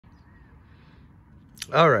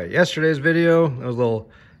All right, yesterday's video, that was a little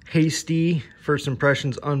hasty first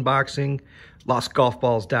impressions unboxing,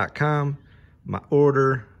 lostgolfballs.com. My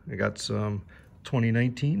order, I got some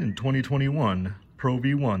 2019 and 2021 Pro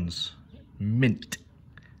V1s, mint.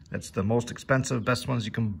 That's the most expensive, best ones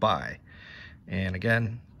you can buy. And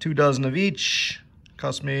again, 2 dozen of each,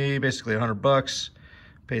 cost me basically $100,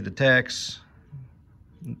 paid the tax,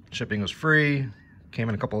 shipping was free, came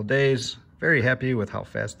in a couple of days. Very happy with how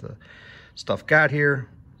fast the stuff got here.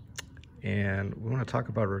 And we want to talk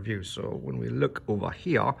about reviews. So when we look over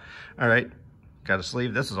here, all right, got a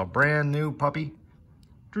sleeve. This is a brand new puppy.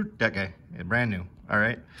 That guy, yeah, brand new. All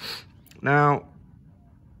right. Now,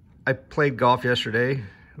 I played golf yesterday.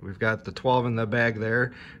 We've got the 12 in the bag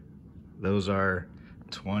there. Those are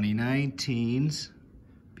 2019s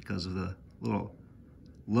because of the little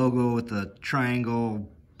logo with the triangle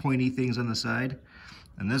pointy things on the side.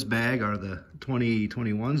 And this bag are the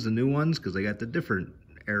 2021s, the new ones, because they got the different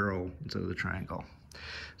arrow instead of the triangle.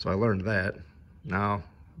 So I learned that. Now,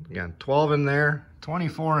 again, 12 in there,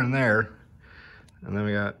 24 in there. And then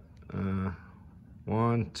we got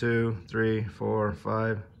 1, 2, 3, 4,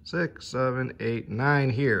 5, 6, 7, 8, 9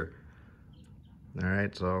 here. All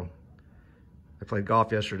right, so I played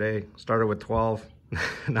golf yesterday, started with 12.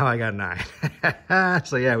 Now I got 9.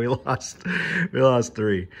 So yeah, we lost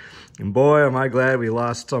 3. And boy, am I glad we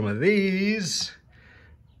lost some of these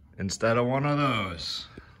instead of one of those.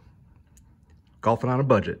 Golfing on a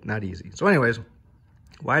budget, not easy. So anyways,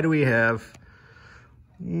 why do we have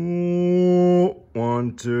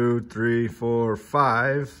 1, 2, 3, 4,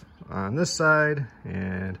 5 on this side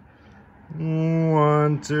and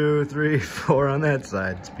 1, 2, 3, 4 on that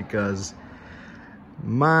side? It's because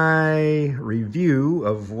my review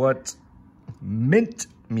of what mint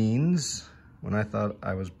means, when I thought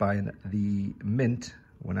I was buying the mint,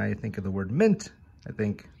 when I think of the word mint, I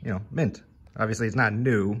think, mint. Obviously it's not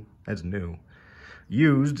new, that's new.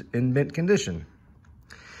 Used in mint condition.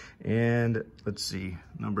 And let's see,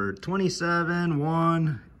 number 27,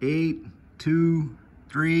 1, 8, 2,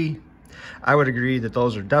 3. I would agree that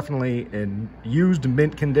those are definitely in used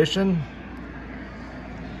mint condition.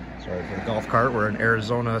 Sorry for the golf cart. We're in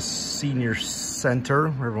Arizona Senior Center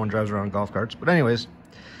where everyone drives around golf carts. But anyways,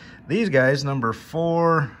 these guys, number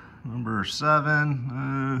 4, number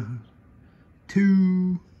 7,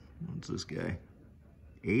 2, what's this guy?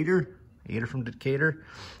 8er from Decatur.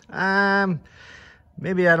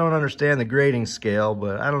 Maybe I don't understand the grading scale,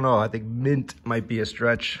 but I don't know. I think mint might be a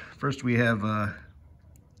stretch. First we have,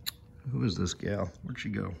 who is this gal? Where'd she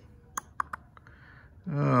go?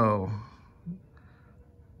 Oh,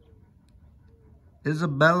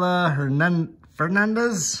 Isabella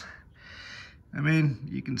Fernandez. I mean,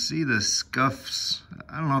 you can see the scuffs.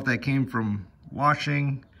 I don't know if that came from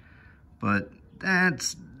washing, but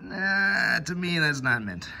that's, to me, that's not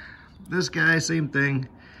mint. This guy, same thing.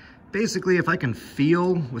 Basically, if I can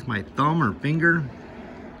feel with my thumb or finger,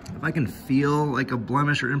 if I can feel like a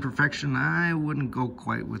blemish or imperfection, I wouldn't go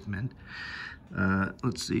quite with mint.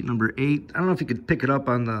 Let's see, number 8. I don't know if you could pick it up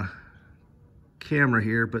on the camera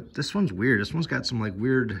here, but this one's weird. This one's got some like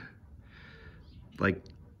weird, like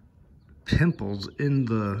pimples in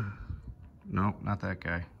the, no, not that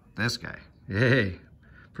guy. This guy. Hey,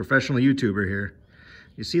 professional YouTuber here.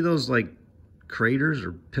 You see those like craters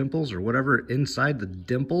or pimples or whatever inside the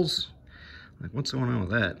dimples? Like, what's going on with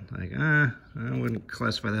that? Like, I wouldn't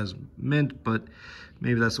classify that as mint, but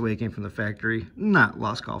maybe that's the way it came from the factory. Not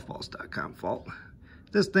lostgolfballs.com fault.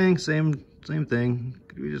 This thing, same thing.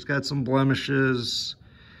 We just got some blemishes.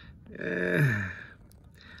 Again,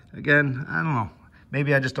 I don't know.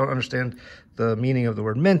 Maybe I just don't understand the meaning of the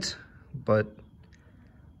word mint, but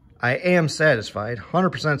I am satisfied,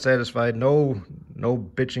 100% satisfied. No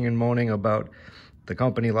bitching and moaning about the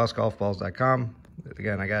company, lostgolfballs.com.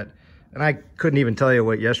 Again, and I couldn't even tell you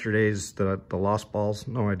what yesterday's, the Lost Balls,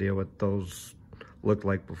 no idea what those looked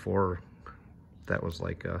like before. That was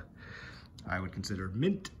like I would consider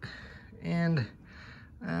mint and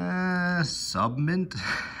sub-mint.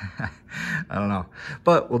 I don't know.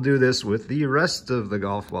 But we'll do this with the rest of the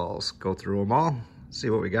golf balls. Go through them all, see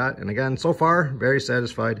what we got. And again, so far, very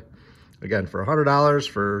satisfied. Again, for $100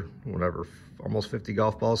 for whatever, almost 50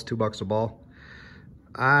 golf balls, $2 a ball,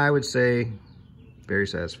 I would say very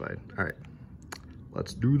satisfied. All right,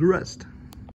 let's do the rest.